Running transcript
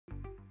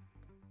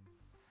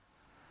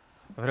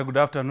A very good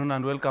afternoon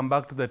and welcome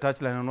back to the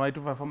touchline on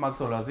Y254.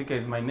 Maxwell Azika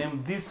is my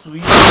name. This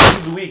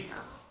week,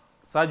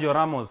 Sergio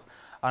Ramos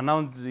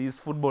announced his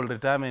football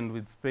retirement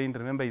with Spain.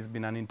 Remember, he's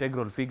been an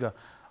integral figure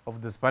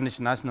of the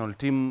Spanish national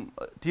team.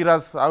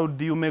 Tiras, how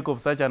do you make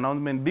of such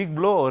announcement? Big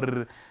blow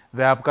or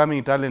the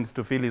upcoming talents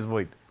to fill his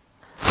void?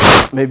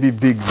 Maybe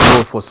big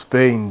blow for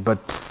Spain,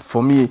 but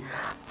for me,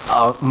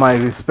 my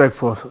respect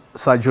for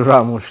Sergio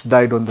Ramos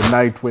died on the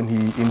night when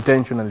he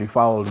intentionally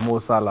fouled Mo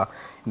Salah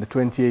in the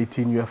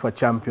 2018 UEFA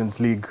Champions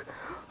League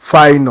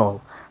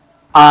final.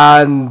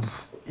 And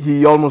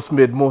he almost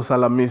made Mo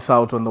Salah miss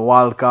out on the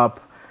World Cup.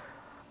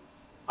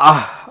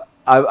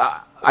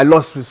 I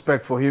lost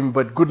respect for him,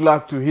 but good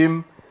luck to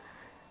him.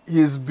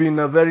 He's been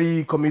a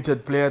very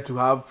committed player to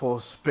have for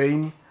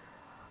Spain.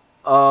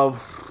 All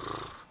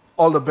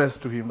the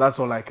best to him. That's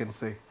all I can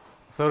say.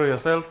 Sorry,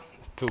 yourself?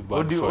 Too bad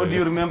What do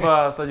you remember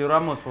Sergio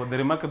Ramos for the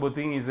remarkable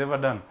thing he's ever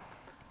done?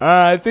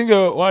 I think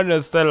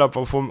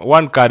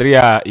one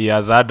career he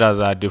has had as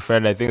a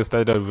defender. I think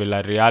started at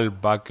Villarreal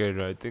back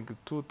in, I think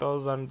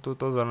 2000,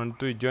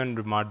 2002. He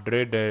joined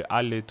Madrid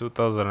early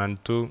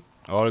 2002.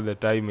 All the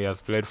time he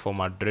has played for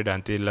Madrid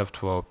until he left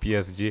for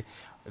PSG.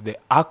 The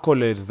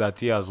accolades that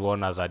he has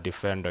won as a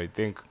defender, I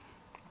think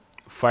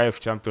 5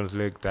 Champions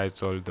League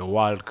titles, the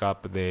World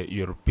Cup, the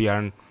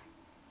European,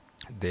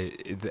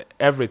 it's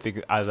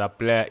everything as a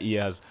player he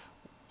has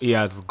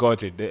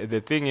got it. The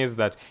thing is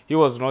that he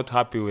was not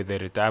happy with the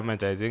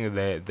retirement. I think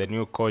the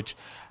new coach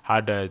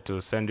had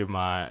to send him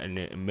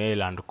an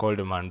email and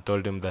called him and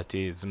told him that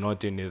he is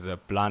not in his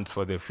plans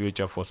for the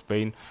future for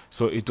Spain.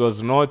 So it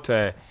was not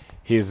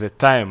his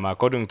time.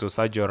 According to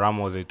Sergio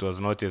Ramos, it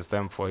was not his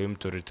time for him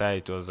to retire.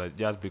 It was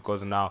just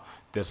because now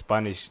the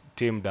Spanish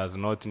team does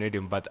not need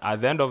him. But at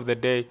the end of the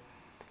day,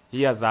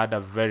 he has had a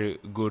very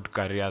good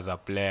career as a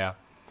player.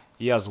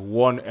 He has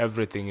won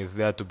everything is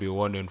there to be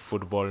won in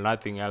football,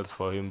 nothing else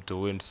for him to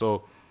win.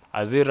 So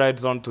as he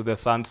rides on to the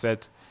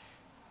sunset,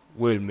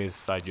 we'll miss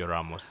Sergio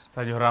Ramos.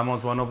 Sergio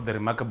Ramos, one of the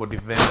remarkable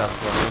defenders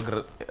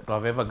to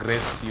have ever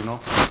graced,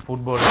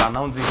 football,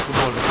 announcing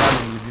football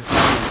returning with this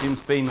national team,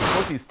 Spain. Of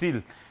course, he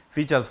still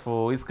features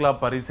for his club,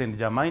 Paris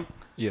Saint-Germain.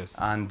 Yes.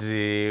 And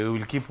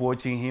we'll keep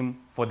watching him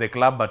for the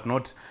club, but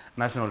not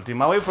national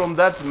team. Away from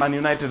that, Man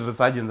United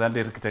resurgence under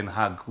Erik ten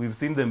Hag. We've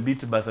seen them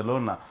beat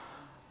Barcelona.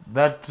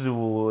 That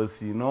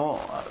was,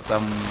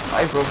 some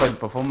high-profile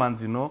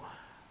performance,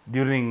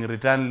 during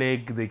return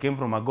leg. They came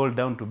from a goal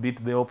down to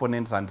beat their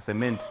opponents and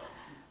cement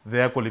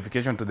their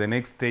qualification to the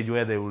next stage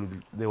where they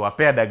were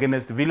paired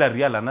against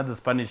Villarreal, another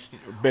Spanish...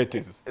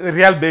 Betis.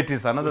 Real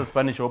Betis, another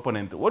Spanish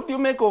opponent. What do you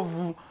make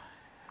of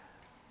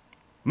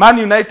Man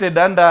United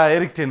under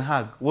Erik ten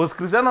Hag? Was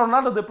Cristiano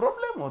Ronaldo the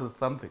problem or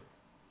something?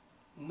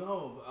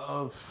 No.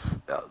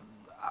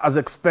 As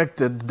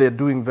expected, they're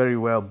doing very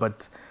well,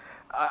 but...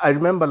 I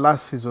remember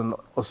last season,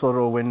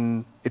 Osoro,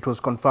 when it was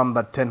confirmed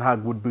that Ten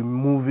Hag would be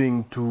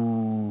moving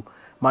to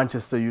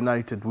Manchester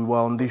United. We were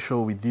on this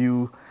show with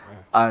you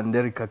and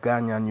Eric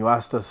Aganya, and you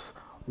asked us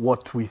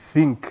what we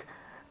think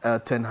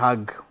Ten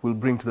Hag will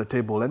bring to the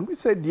table. And we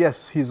said,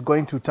 yes, he's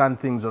going to turn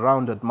things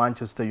around at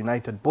Manchester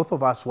United. Both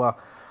of us were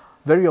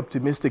very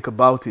optimistic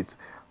about it.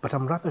 But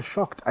I'm rather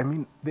shocked. I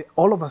mean,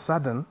 all of a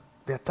sudden,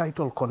 they're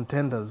title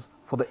contenders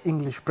for the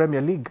English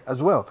Premier League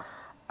as well.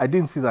 I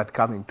didn't see that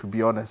coming, to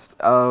be honest.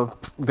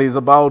 There's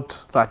about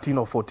 13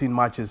 or 14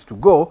 matches to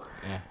go.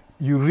 Yeah.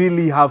 You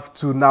really have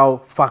to now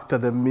factor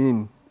them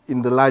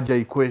in the larger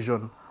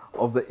equation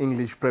of the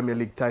English Premier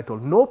League title.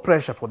 No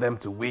pressure for them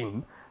to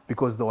win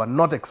because they were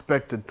not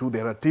expected to.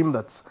 They're a team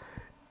that's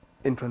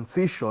in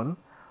transition,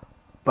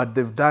 but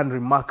they've done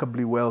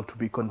remarkably well to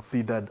be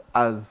considered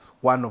as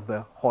one of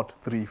the hot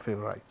 3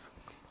 favorites.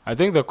 I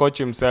think the coach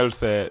himself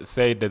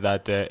said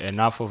that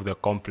enough of the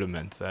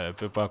compliments,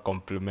 people are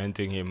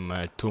complimenting him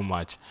too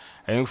much.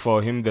 I think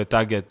for him the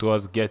target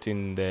was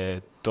getting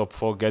the top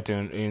 4,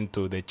 getting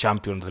into the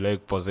Champions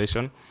League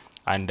position.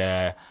 And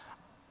at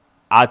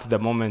the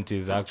moment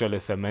he's actually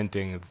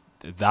cementing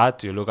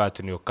that. You look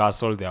at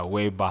Newcastle, they are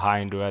way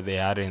behind where they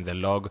are in the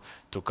log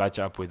to catch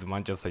up with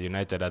Manchester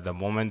United at the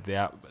moment. They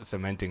are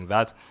cementing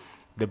that.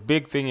 The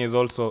big thing is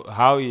also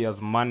how he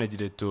has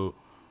managed it to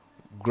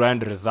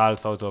grand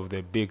results out of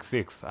the big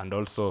 6, and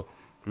also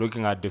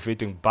looking at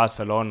defeating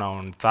Barcelona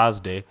on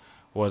Thursday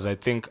was, I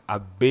think, a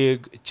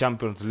big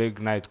Champions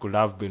League night could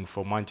have been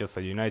for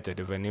Manchester United,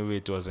 even if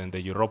it was in the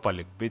Europa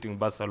League. Beating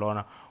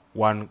Barcelona,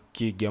 one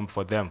key game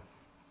for them.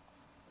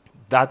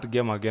 That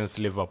game against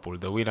Liverpool,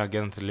 the win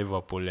against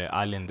Liverpool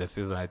early in the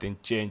season, I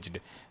think changed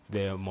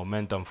the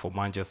momentum for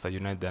Manchester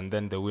United, and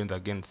then the win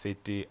against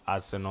City,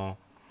 Arsenal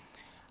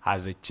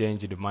has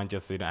changed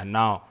Manchester United, and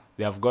now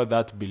they have got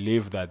that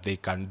belief that they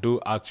can do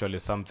actually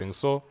something.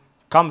 So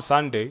come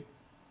Sunday,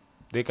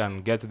 they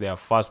can get their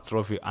first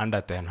trophy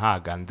under Ten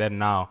Hag, and then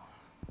now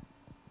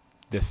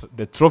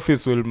the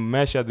trophies will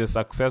measure the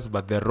success,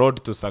 but the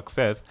road to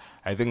success,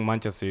 I think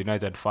Manchester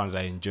United fans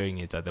are enjoying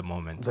it at the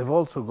moment. They've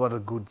also got a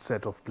good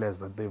set of players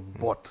that they've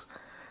bought.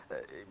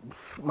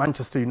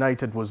 Manchester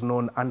United was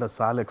known under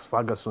Sir Alex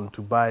Ferguson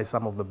to buy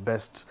some of the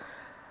best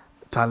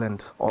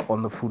talent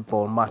on the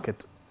football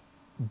market,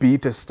 be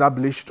it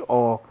established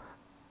or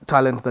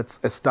talent that's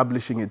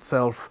establishing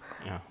itself.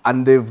 Yeah.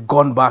 And they've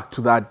gone back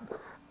to that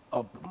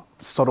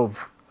sort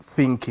of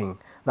thinking,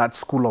 that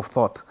school of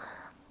thought.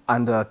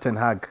 And Ten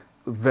Hag,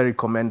 very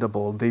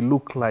commendable. They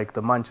look like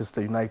the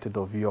Manchester United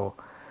of yore.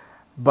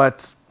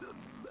 But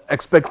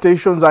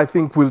expectations, I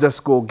think, will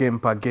just go game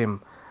per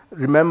game.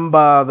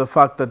 Remember the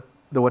fact that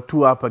they were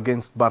 2 up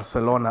against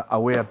Barcelona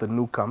away at the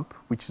Nou Camp,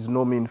 which is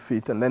no mean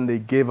feat, and then they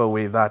gave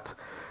away that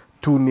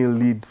 2-0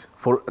 lead,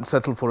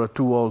 settled for a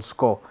 2-all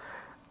score.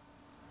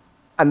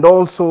 And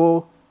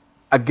also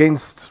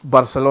against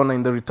Barcelona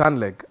in the return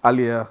leg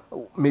earlier,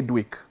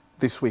 midweek,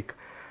 this week,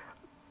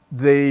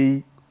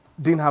 they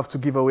didn't have to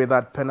give away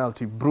that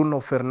penalty. Bruno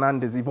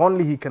Fernandes, if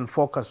only he can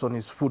focus on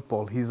his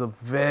football, he's a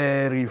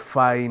very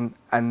fine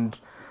and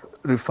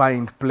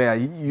refined player.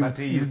 But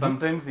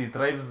sometimes he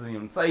thrives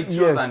in side shows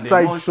yes, and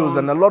side emotions. shows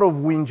and a lot of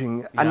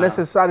whinging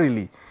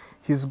unnecessarily.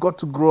 He's got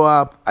to grow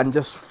up and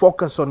just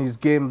focus on his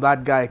game.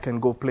 That guy can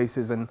go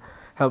places and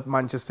help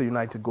Manchester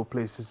United go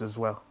places as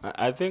well.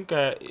 I think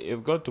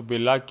he's got to be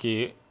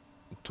lucky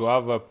to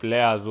have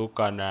players who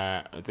can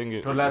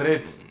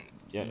tolerate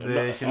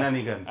the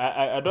shenanigans.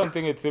 I don't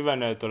think it's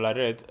even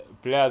tolerate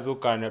players who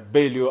can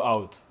bail you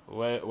out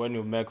when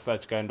you make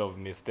such kind of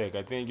mistake.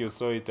 I think you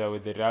saw it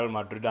with the Real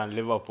Madrid and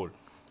Liverpool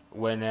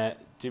when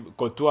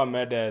Couture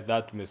made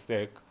that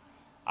mistake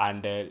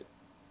and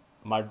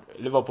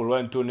Liverpool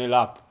went 2-0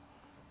 up.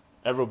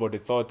 Everybody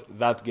thought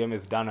that game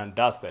is done and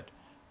dusted,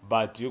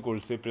 but you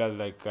could see players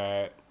like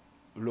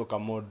Luka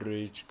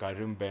Modric,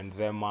 Karim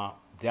Benzema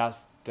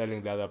just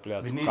telling the other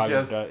players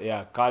Vinicius. to calm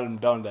down. Calm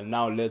down. Then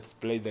now let's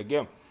play the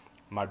game.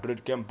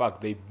 Madrid came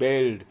back. They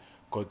bailed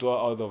Couture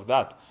out of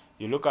that.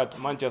 You look at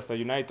Manchester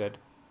United,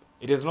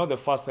 it is not the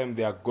first time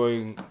they are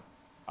going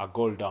a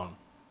goal down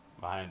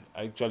behind.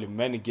 Actually,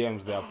 many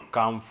games they have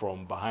come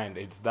from behind.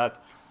 It's that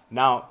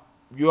now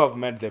you have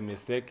made the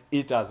mistake.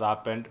 It has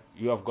happened.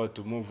 You have got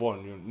to move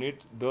on. You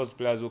need those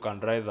players who can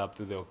rise up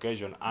to the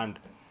occasion. And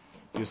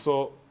you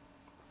saw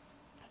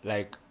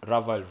like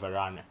Rafael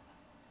Varane,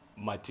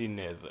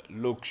 Martinez,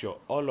 Luke Shaw,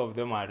 all of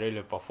them are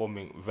really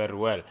performing very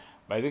well.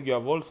 But I think you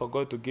have also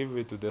got to give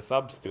it to the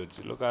substitutes.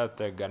 You look at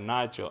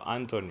Garnacho,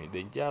 Anthony,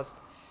 they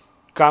just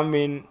come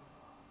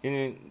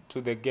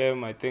into the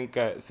game, I think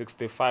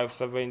 65,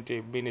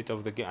 70 minutes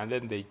of the game, and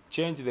then they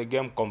change the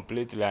game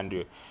completely. And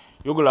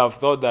you could have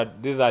thought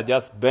that these are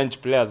just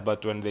bench players,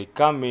 but when they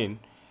come in,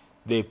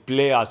 they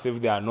play as if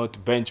they are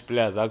not bench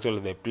players. Actually,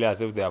 they play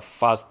as if they are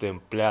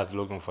first-team players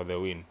looking for the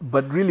win.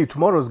 But really,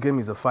 tomorrow's game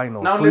is a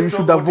final, now so you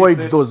should avoid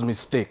those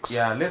mistakes.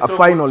 Yeah, a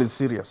final is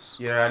serious.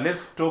 Yeah,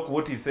 let's talk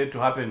what he said to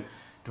happen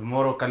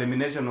tomorrow.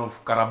 Culmination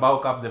of Carabao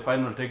Cup, the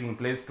final taking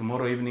place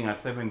tomorrow evening at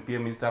 7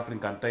 p.m. East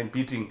African time,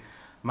 pitting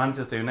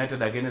Manchester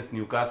United against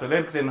Newcastle.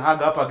 Erik ten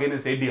Hag up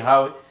against Eddie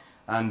Howe.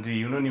 And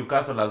you know,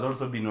 Newcastle has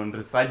also been on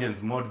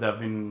resurgence mode. They've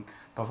been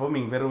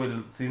performing very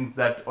well since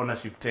that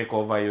ownership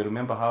takeover. You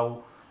remember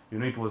how, you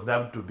know, it was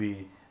dubbed to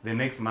be the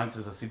next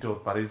Manchester City or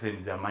Paris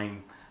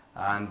Saint-Germain.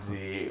 And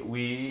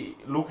we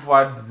look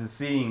forward to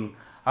seeing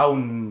how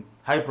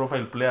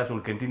high-profile players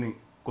will continue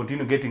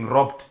getting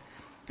robbed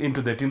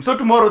into the team. So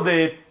tomorrow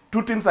the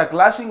two teams are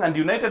clashing, and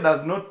United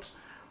has not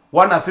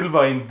won a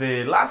silver in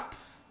the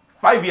last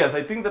 5 years.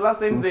 I think the last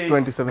time they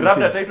grabbed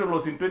a title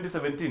was in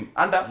 2017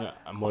 under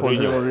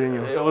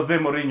Jose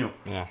Mourinho.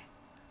 Yeah.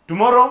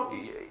 Tomorrow,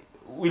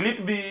 will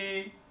it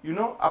be, you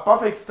know, a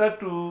perfect start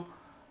to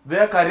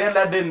their career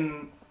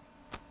laden?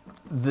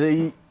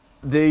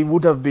 They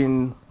would have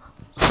been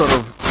sort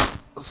of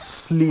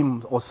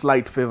slim or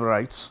slight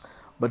favorites,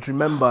 but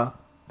remember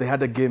they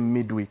had a game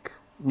midweek.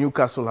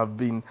 Newcastle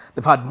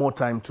they've had more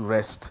time to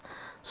rest,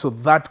 so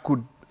that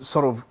could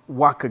sort of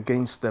work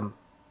against them.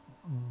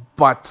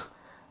 But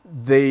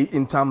they,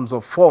 in terms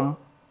of form,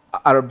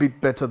 are a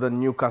bit better than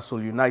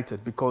Newcastle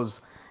United,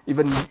 because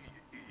even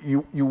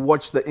you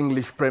watch the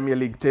English Premier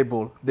League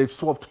table, they've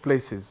swapped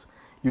places.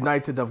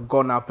 United have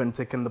gone up and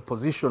taken the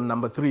position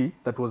number 3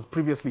 that was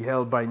previously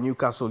held by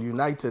Newcastle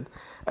United,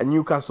 and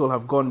Newcastle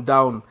have gone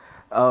down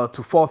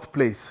to 4th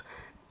place.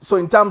 So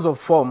in terms of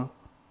form,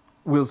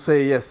 we'll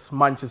say yes,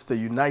 Manchester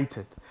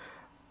United.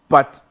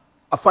 But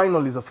a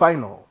final is a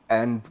final,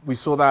 and we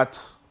saw that,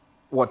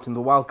 in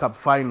the World Cup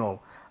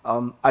final.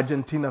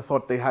 Argentina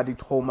thought they had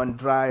it home and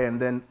dry, and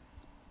then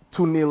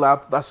 2-0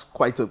 up. That's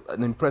quite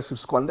an impressive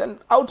score. And then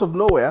out of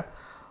nowhere,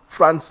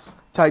 France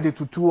tied it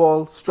to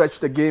 2-all, stretched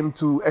the game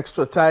to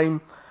extra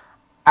time,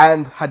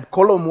 and had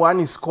Kolo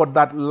Muani scored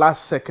that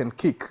last-second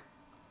kick,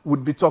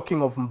 would be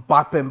talking of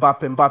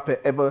Mbappe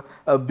ever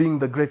being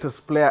the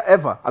greatest player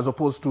ever, as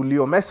opposed to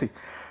Leo Messi.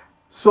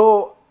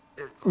 So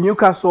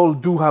Newcastle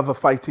do have a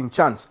fighting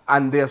chance,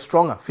 and they are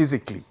stronger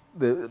physically.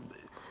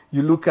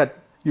 You look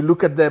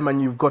at them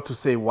and you've got to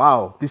say,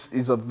 wow, this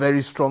is a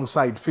very strong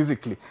side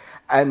physically.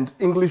 And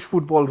English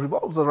football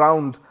revolves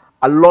around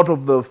a lot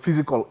of the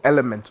physical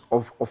element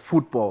of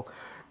football.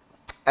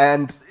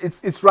 And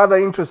it's rather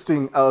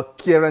interesting,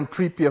 Kieran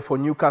Trippier for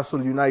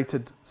Newcastle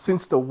United,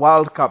 since the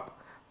World Cup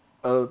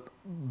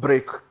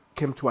break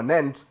came to an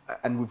end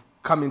and we've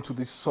come into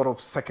this sort of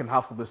second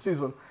half of the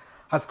season,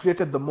 has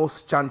created the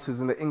most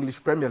chances in the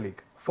English Premier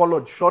League,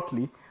 followed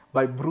shortly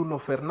by Bruno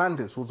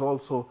Fernandes, who's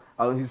also,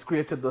 he's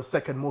created the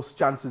second most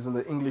chances in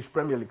the English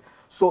Premier League.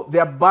 So they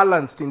are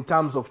balanced in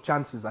terms of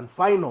chances, and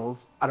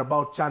finals are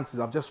about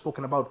chances. I've just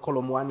spoken about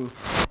Kolomwani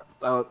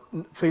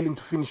failing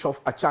to finish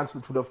off a chance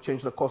that would have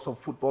changed the course of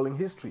footballing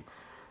history.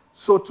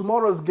 So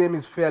tomorrow's game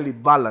is fairly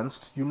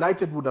balanced.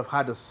 United would have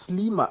had a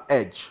slimmer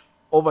edge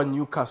over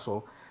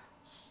Newcastle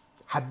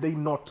had they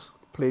not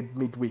played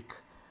midweek.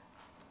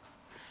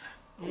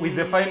 With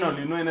the final,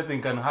 you know,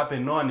 anything can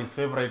happen. No one is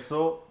favourite.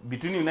 So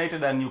between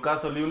United and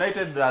Newcastle,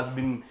 United has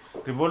been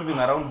revolving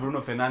around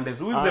Bruno Fernandes.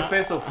 Who is the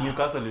face of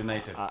Newcastle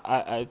United?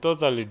 I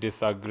totally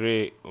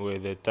disagree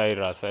with the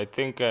Tiras. I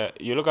think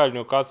you look at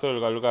Newcastle, you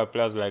look at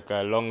players like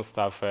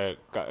Longstaff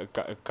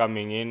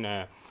coming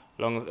in.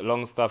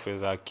 Longstaff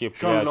is a key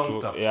player.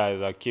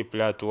 Is a key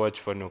player to watch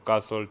for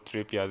Newcastle.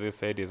 Trippier, as he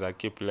said, is a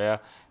key player.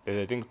 There's,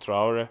 I think,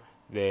 Traore,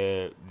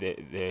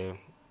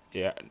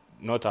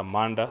 not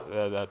Amanda,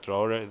 that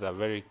Traore is a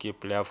very key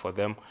player for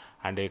them,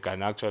 and they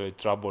can actually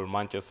trouble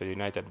Manchester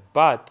United.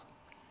 But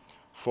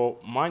for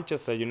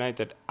Manchester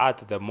United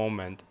at the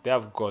moment, they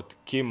have got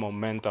key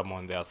momentum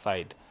on their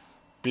side.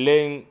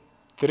 Playing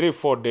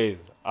 3-4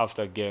 days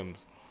after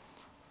games,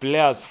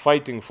 players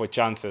fighting for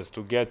chances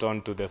to get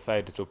onto the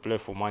side to play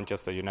for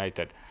Manchester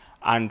United.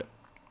 And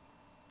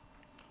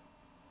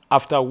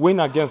after a win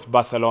against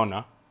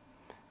Barcelona,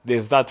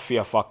 there's that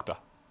fear factor.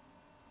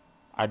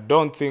 I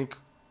don't think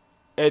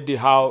Eddie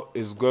Howe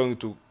is going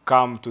to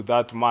come to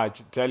that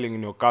match telling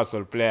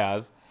Newcastle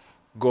players,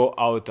 go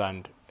out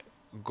and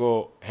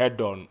go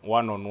head-on,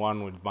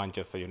 one-on-one with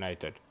Manchester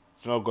United.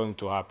 It's not going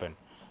to happen.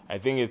 I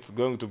think it's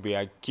going to be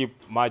a key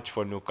match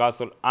for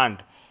Newcastle,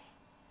 and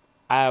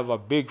I have a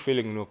big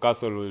feeling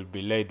Newcastle will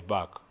be laid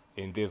back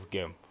in this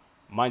game.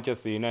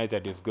 Manchester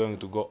United is going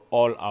to go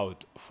all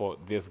out for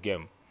this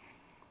game.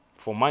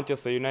 For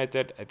Manchester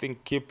United, I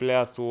think key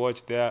players to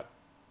watch there,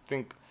 I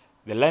think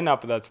the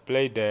lineup that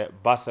played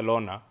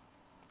Barcelona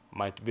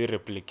might be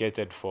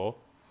replicated for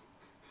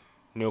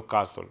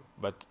Newcastle.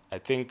 But I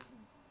think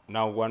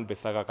now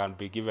Wan-Bissaka can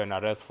be given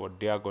a rest for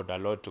Diego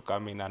Dalot to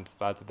come in and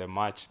start the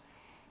match.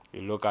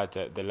 You look at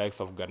the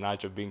likes of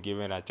Garnacho being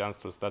given a chance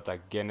to start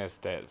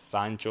against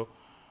Sancho.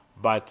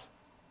 But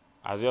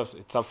as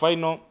it's a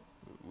final,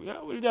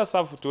 we'll just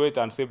have to wait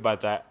and see.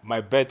 But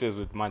my bet is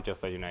with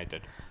Manchester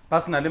United.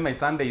 Personally, my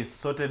Sunday is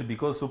sorted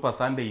because Super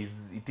Sunday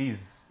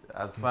is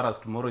as far as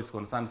tomorrow is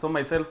concerned. So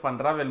myself and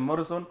Ravel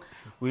Morrison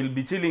will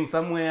be chilling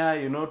somewhere,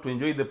 you know, to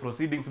enjoy the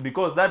proceedings,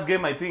 because that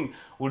game, I think,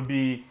 will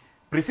be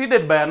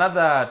preceded by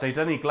another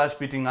titanic clash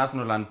pitting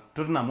Arsenal and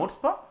Tottenham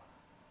Hotspur.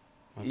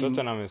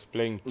 Tottenham is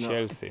playing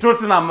Chelsea.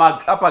 Tottenham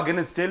up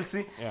against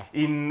Chelsea, yeah,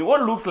 in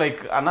what looks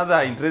like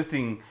another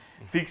interesting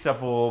fixture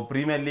for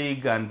Premier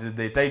League and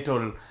the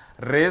title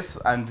race.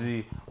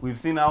 And we've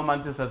seen how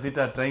Manchester City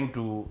are trying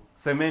to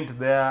cement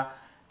their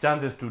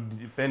chances to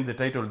defend the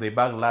title they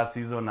bagged last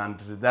season, and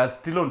they're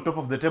still on top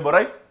of the table,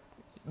 right?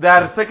 They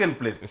are second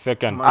place.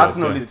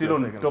 Arsenal is still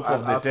on top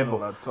of the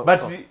table.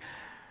 But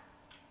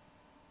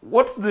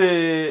what's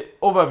the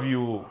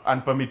overview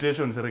and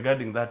permutations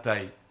regarding that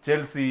tie?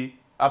 Chelsea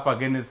up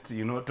against,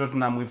 you know,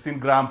 Tottenham. We've seen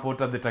Graham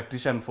Potter, the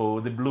tactician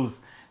for the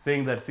Blues,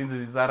 saying that since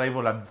his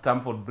arrival at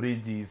Stamford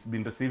Bridge, he's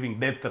been receiving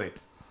death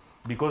threats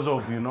because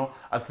of, you know,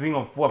 a string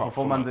of poor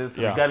performances,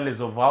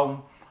 regardless of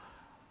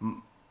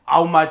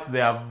how much they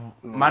have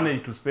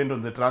managed to spend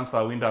on the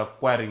transfer window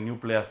acquiring new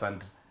players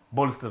and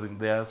bolstering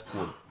their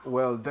squad.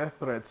 Well, death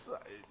threats,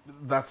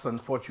 that's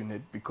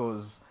unfortunate,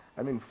 because,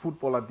 I mean,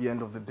 football at the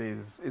end of the day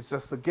is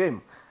just a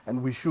game,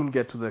 and we shouldn't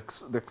get to the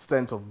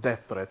extent of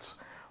death threats.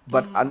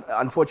 But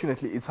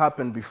unfortunately, it's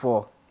happened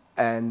before,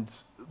 and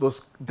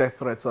those death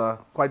threats are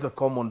quite a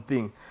common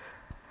thing.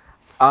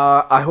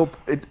 I hope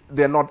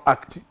they're not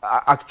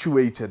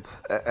actuated,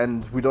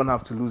 and we don't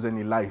have to lose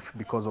any life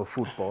because of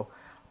football.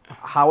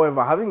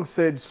 However, having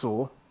said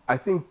so, I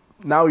think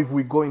now if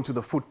we go into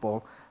the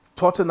football,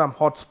 Tottenham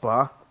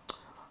Hotspur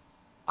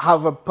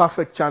have a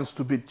perfect chance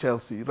to beat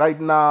Chelsea. Right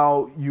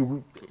now,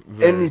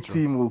 any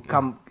team will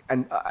come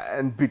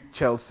and beat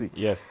Chelsea.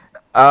 Yes.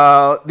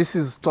 This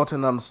is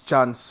Tottenham's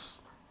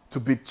chance to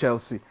beat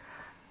Chelsea.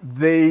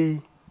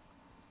 They,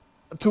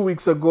 2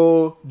 weeks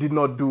ago, did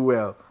not do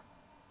well.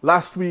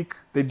 Last week,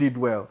 they did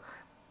well.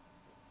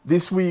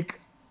 This week,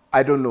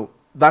 I don't know.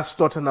 That's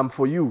Tottenham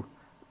for you.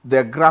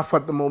 Their graph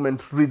at the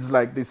moment reads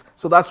like this.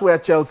 So that's where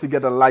Chelsea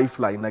get a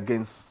lifeline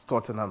against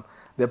Tottenham.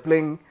 They're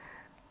playing,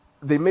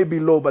 they may be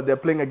low, but they're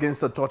playing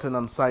against a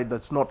Tottenham side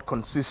that's not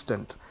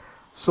consistent.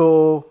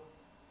 So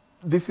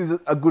this is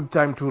a good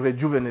time to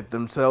rejuvenate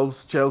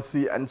themselves,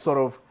 Chelsea, and sort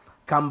of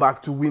come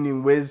back to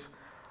winning ways.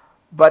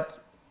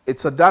 But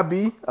it's a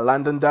derby, a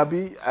London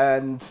derby,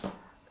 and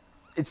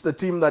it's the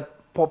team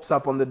that pops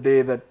up on the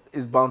day that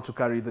is bound to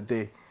carry the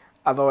day.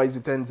 Otherwise,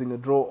 it ends in a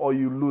draw or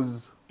you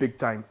lose big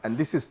time. And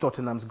this is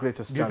Tottenham's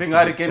greatest chance. Do you think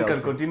Harry Kane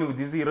can continue with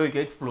these heroic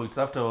exploits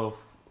after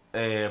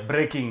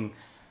breaking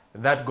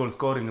that goal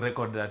scoring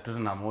record at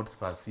Tottenham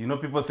Hotspurs. You know,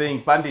 people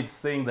saying, pundits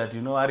saying that,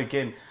 you know, Harry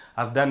Kane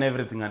has done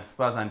everything at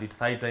Spurs and it's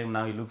high time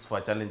now he looks for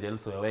a challenge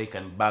elsewhere where he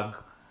can bag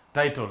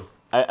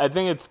titles. I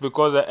think it's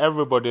because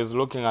everybody is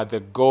looking at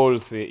the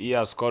goals he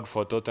has scored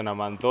for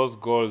Tottenham, and those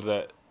goals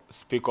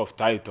speak of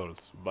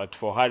titles. But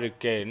for Harry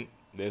Kane,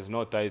 there's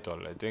no title.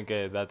 I think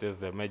that is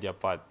the major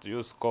part.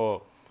 You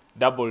score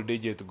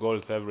double-digit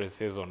goals every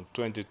season,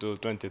 22,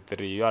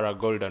 23. You are a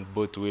Golden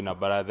Boot winner,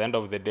 but at the end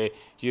of the day,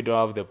 you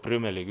don't have the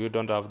Premier League, you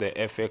don't have the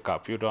FA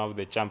Cup, you don't have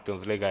the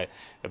Champions League.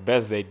 The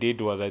best they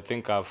did was, I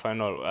think,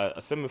 a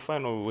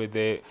semi-final with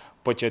the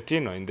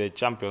Pochettino in the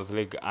Champions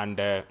League, and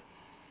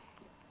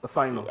A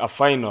final. a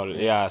final,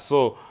 yeah.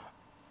 So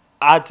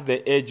at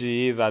the age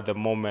he is at the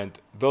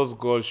moment, those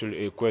goals should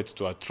equate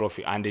to a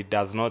trophy, and it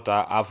does not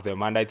have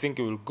them. And I think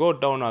he will go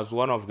down as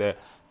one of the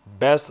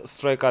best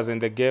strikers in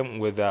the game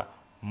with a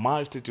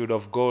multitude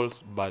of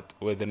goals, but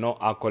with no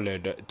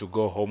accolade to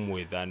go home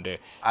with. And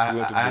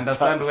I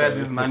understand where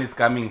this man is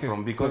coming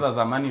from, because as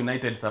a Man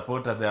United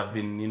supporter, they have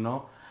been, you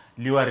know,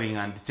 luring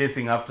and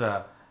chasing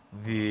after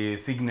the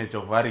signature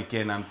of Harry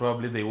Kane, and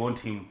probably they want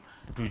him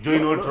to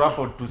join Old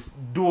Trafford to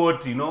do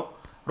what, you know.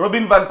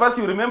 Robin van Persie,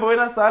 you remember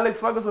when Sir Alex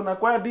Ferguson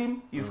acquired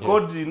him? He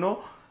scored, you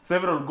know,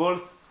 several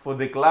goals for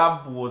the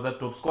club, was a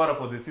top scorer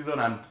for the season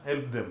and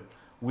helped them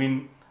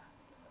win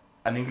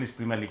an English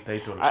Premier League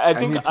title. I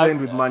think he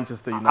trained with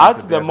Manchester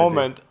United at the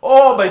moment.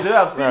 Oh, by the way,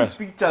 I've seen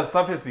pictures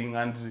surfacing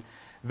and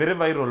very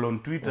viral on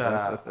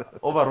Twitter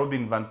over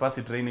Robin van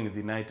Persie training with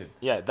United.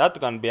 Yeah, that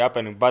can be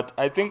happening. But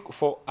I think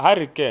for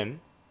Harry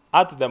Kane,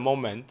 at the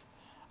moment,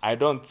 I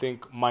don't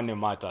think money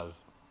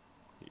matters.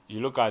 You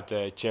look at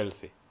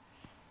Chelsea.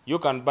 You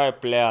can buy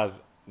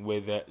players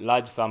with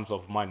large sums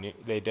of money.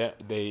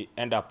 They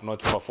end up not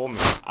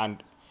performing.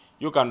 And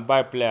you can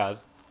buy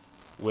players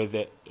with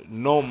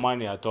no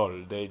money at all.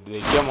 They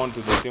came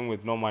onto the team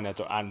with no money at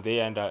all, and they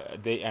end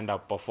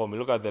up performing.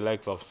 Look at the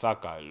likes of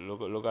Saka.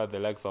 Look at the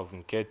likes of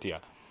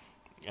Nketiah.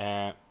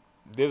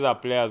 These are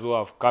players who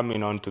have come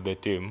in onto the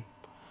team,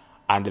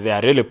 and they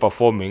are really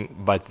performing,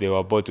 but they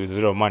were bought with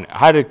zero money.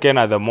 Harry Kane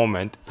at the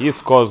moment, he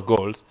scores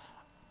goals,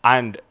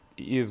 and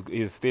he's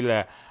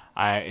still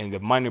in the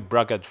money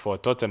bracket for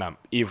Tottenham.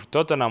 If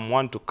Tottenham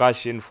want to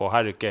cash in for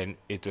Harry Kane,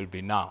 it will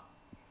be now.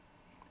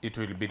 It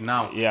will be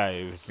now. Yeah,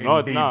 it's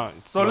not now.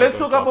 So let's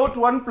talk about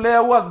one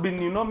player who has been,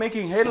 you know,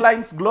 making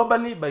headlines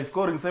globally by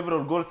scoring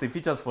several goals. He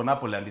features for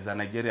Napoli and is a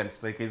Nigerian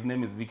striker. His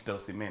name is Victor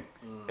Osimhen.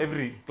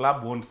 Every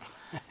club wants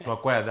to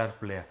acquire that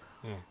player.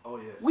 Oh,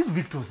 yes. Who is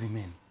Victor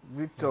Osimhen?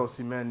 Victor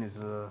Osimhen is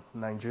a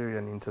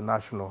Nigerian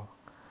international,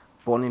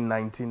 born in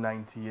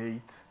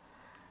 1998,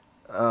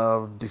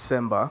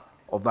 December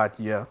of that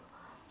year.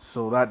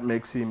 So that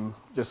makes him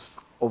just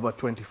over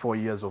 24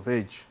 years of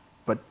age.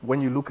 But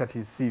when you look at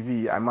his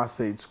CV, I must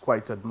say it's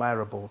quite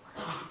admirable.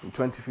 In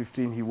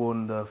 2015, he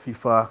won the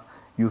FIFA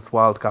Youth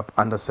World Cup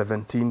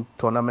Under-17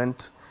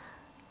 tournament,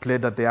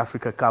 played at the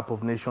Africa Cup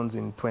of Nations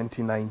in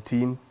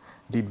 2019,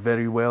 did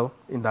very well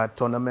in that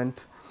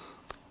tournament.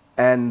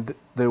 And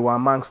they were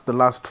amongst the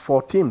last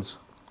 4 teams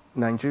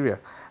in Nigeria.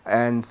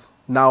 And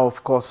now,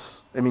 of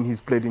course, I mean,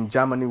 he's played in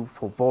Germany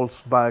for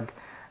Wolfsburg,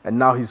 and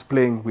now he's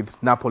playing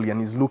with Napoli,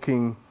 and he's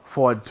looking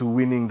forward to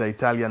winning the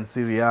Italian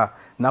Serie A.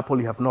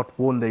 Napoli have not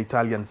won the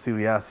Italian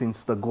Serie A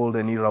since the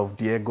golden era of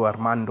Diego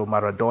Armando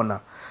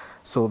Maradona.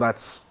 So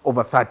that's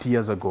over 30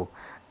 years ago.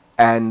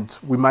 And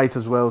we might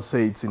as well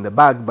say it's in the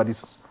bag, but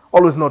it's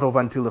always not over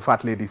until the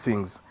fat lady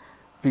sings.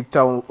 Victor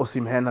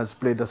Osimhen has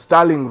played a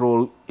sterling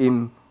role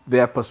in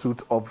their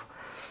pursuit of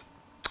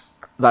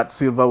that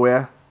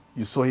silverware.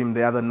 You saw him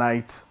the other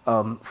night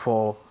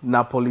for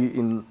Napoli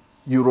in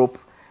Europe.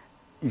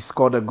 He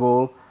scored a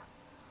goal.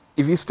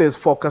 If he stays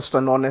focused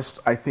and honest,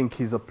 I think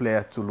he's a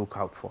player to look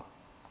out for.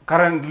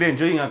 Currently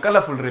enjoying a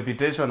colorful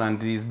reputation,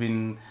 and he's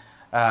been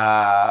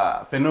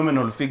a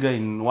phenomenal figure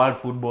in world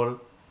football,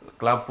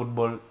 club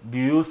football. Do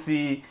you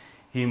see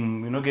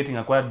him, you know, getting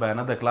acquired by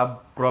another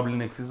club probably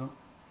next season?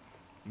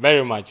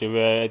 Very much.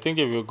 I think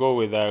if you go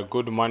with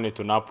good money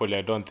to Napoli,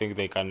 I don't think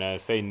they can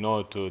say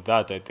no to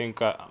that. I think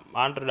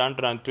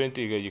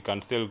 120, you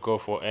can still go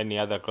for any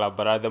other club.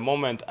 But at the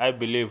moment, I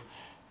believe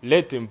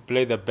let him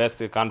play the best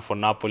he can for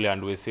Napoli,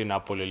 and we see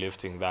Napoli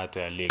lifting that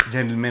league.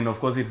 Gentlemen, of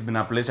course, it's been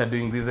a pleasure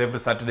doing this every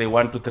Saturday.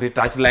 1 to 3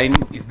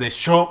 Touchline is the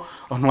show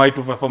on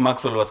Y254.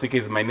 Maxwell Wasike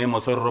is my name.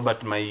 Also,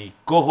 Robert, my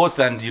co-host,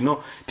 and, you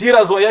know,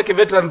 Tiras Waiyaki,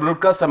 veteran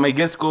broadcaster, my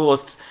guest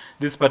co-host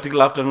this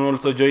particular afternoon,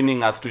 also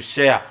joining us to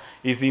share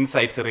his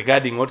insights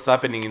regarding what's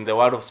happening in the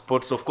world of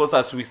sports. Of course,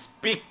 as we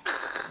speak,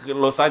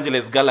 Los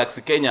Angeles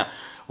Galaxy, Kenya,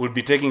 will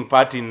be taking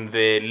part in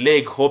the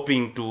leg,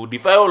 hoping to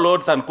defy all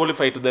odds and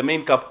qualify to the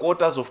main cup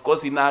quarters, of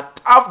course, in a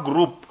tough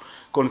group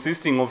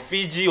consisting of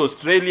Fiji,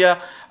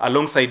 Australia,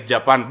 alongside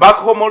Japan. Back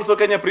home also,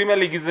 Kenya Premier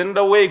League is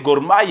underway. Gor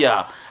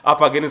Mahia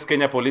up against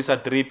Kenya Police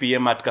at 3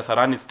 p.m. at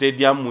Kasarani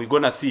Stadium. We're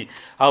going to see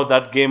how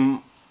that game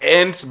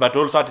ends, but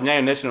also at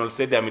Nyayo National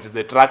Stadium, it is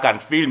the track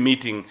and field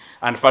meeting,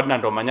 and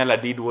Ferdinand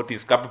Omanyala did what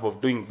he's capable of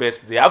doing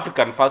best. The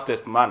African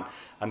fastest man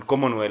and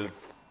Commonwealth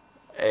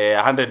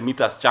 100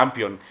 meters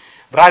champion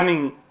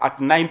running at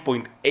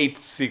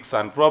 9.86,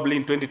 and probably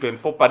in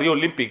 2024 Paris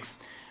Olympics,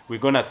 we're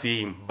going to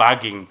see him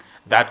bagging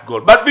that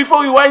goal. But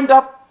before we wind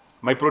up,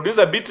 my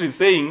producer Beatrice is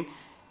saying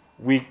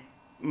we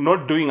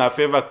not doing a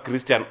favor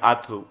Christian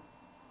Atsu,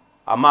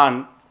 a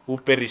man who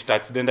perished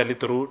accidentally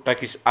through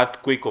Turkish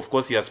earthquake. Of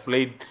course, he has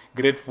played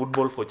great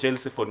football for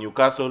Chelsea, for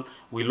Newcastle.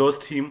 We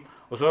lost him.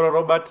 Osoro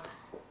Robert,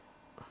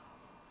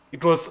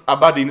 it was a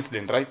bad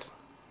incident, right?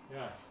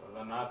 Yeah, it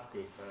was an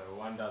earthquake.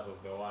 Wonders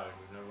of the world.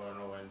 You never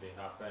know when they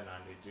happen,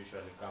 and it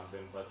usually comes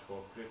in. But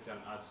for Christian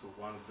Atsu,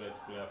 one great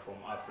player from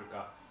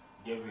Africa,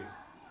 gave his...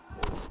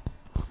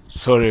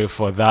 Sorry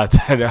for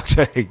that. I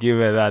actually give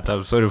it that.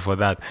 I'm sorry for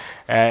that.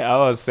 I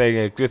was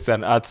saying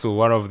Christian Atsu,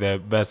 one of the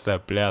best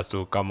players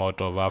to come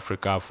out of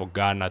Africa for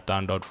Ghana,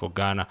 turned out for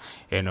Ghana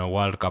in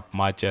World Cup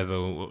matches.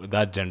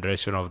 That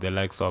generation of the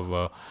likes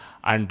of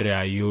Andre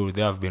Ayew,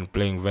 they have been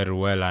playing very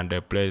well, and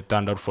they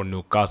turned out for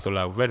Newcastle,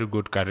 a very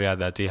good career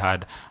that he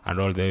had, and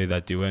all the way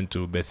that he went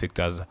to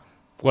Besiktas.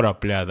 What a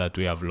player that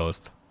we have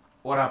lost.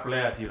 What a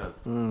player,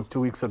 Tiras. 2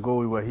 weeks ago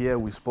we were here,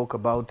 we spoke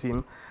about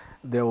him.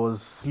 There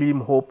was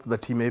slim hope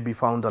that he may be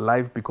found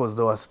alive because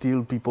there were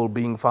still people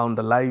being found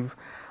alive.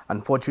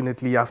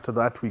 Unfortunately, after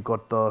that, we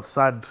got the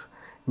sad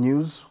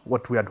news,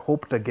 what we had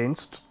hoped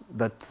against,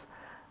 that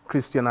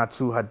Christian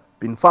Atsu had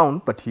been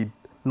found, but he'd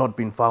not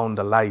been found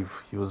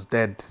alive. He was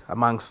dead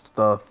amongst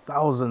the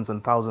thousands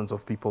and thousands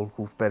of people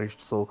who've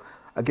perished. So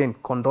again,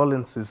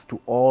 condolences to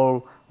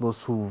all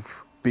those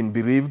who've been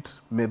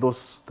bereaved. May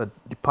those that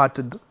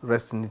departed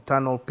rest in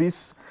eternal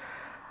peace.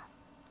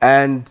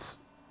 And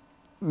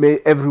may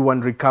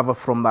everyone recover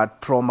from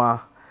that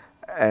trauma,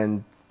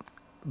 and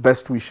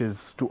best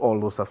wishes to all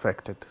those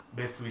affected.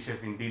 Best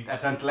wishes indeed. A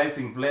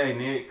tantalizing player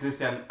in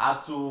Christian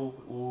Atsu,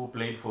 who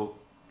played for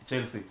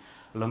Chelsea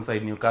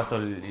alongside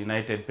Newcastle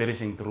United,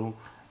 perishing through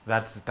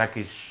that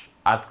Turkish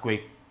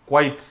earthquake.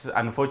 Quite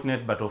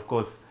unfortunate, but of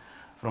course,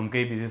 from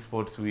KBC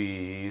Sports,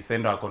 we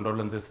send our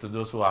condolences to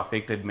those who are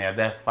affected. May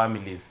their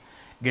families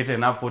get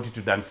enough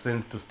fortitude and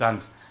strength to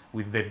stand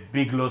with the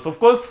big loss. Of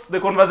course, the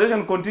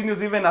conversation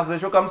continues even as the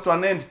show comes to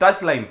an end.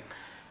 Touchline.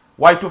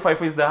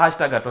 Y254 is the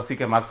hashtag at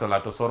Osike Maxwell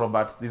at Osoro,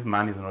 but this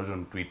man is not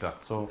on Twitter.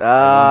 So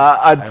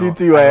at Tiras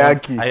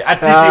Waiyaki. At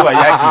Tiras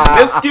Waiyaki.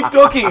 Let's keep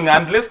talking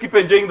and let's keep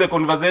enjoying the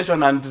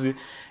conversation and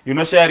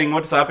sharing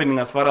what's happening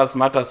as far as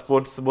matter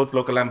sports, both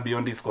local and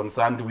beyond, is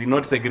concerned. We're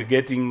not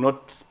segregating,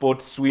 not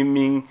sports,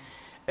 swimming,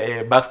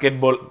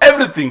 basketball,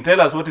 everything.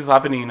 Tell us what is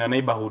happening in the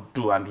neighborhood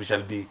too, and we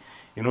shall be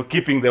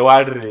keeping the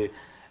world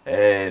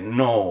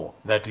know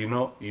that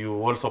you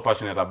also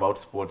passionate about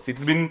sports.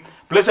 It's been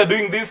pleasure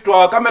doing this. To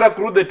our camera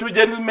crew, the 2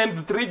 gentlemen,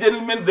 the 3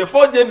 gentlemen, the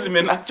 4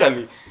 gentlemen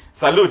actually.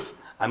 Salute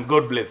and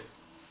God bless.